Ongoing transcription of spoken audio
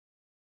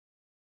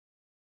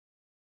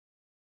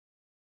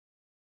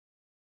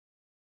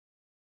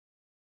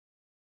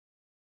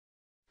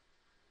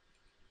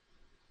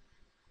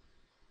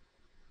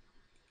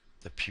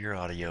The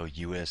PureAudio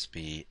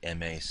USB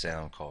MA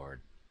sound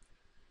card.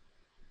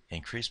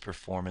 Increased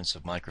performance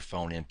of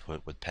microphone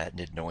input with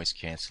patented noise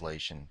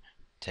cancellation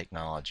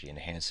technology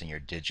enhancing your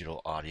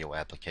digital audio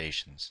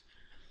applications.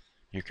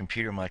 Your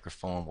computer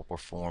microphone will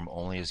perform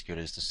only as good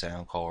as the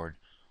sound card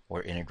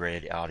or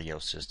integrated audio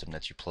system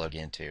that you plug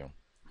into.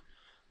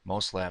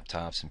 Most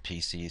laptops and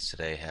PCs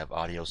today have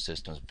audio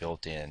systems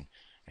built in,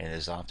 and it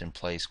is often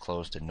placed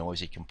close to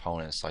noisy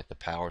components like the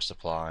power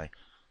supply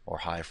or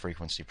high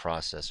frequency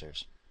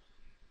processors.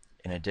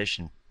 In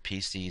addition,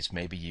 PCs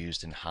may be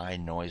used in high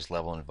noise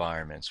level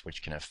environments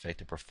which can affect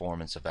the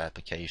performance of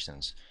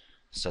applications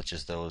such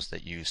as those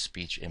that use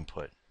speech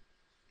input.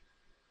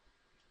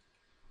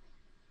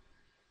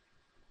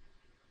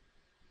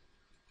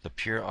 The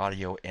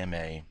PureAudio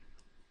MA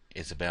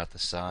is about the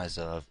size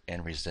of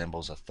and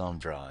resembles a thumb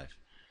drive,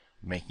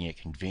 making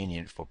it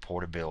convenient for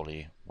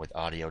portability with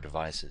audio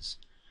devices.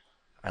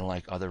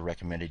 Unlike other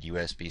recommended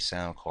USB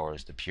sound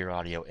cards, the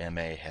PureAudio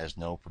MA has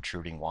no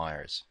protruding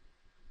wires.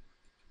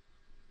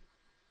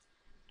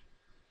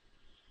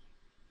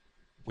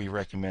 We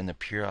recommend the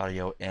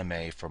PureAudio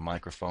MA for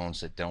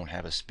microphones that don't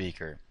have a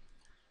speaker,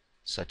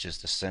 such as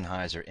the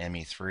Sennheiser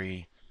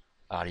ME3,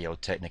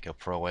 Audio-Technica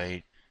Pro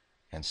 8,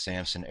 and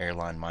Samson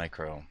Airline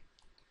Micro.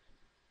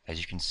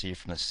 As you can see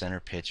from the center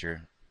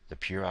picture, the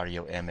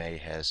PureAudio MA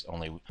has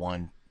only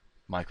one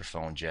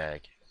microphone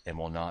jack and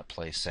will not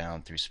play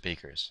sound through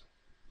speakers.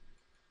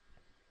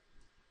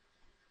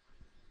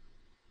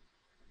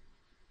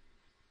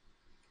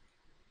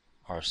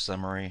 Our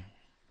summary: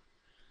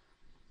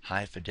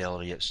 high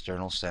fidelity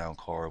external sound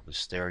card with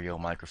stereo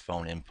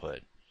microphone input,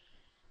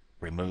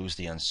 removes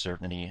the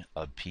uncertainty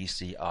of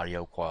PC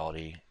audio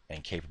quality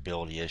and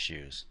capability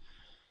issues.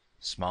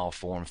 Small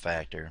form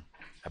factor,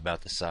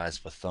 about the size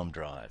of a thumb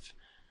drive,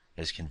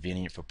 is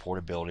convenient for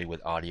portability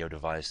with audio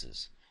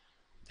devices.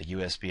 The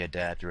USB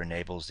adapter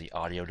enables the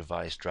audio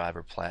device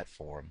driver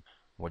platform,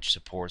 which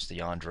supports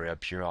the Andrea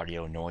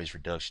PureAudio noise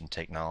reduction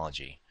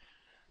technology,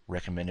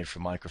 recommended for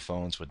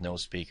microphones with no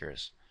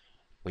speakers.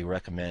 We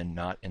recommend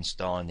not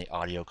installing the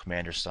Audio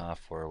Commander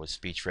software with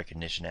speech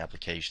recognition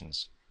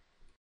applications.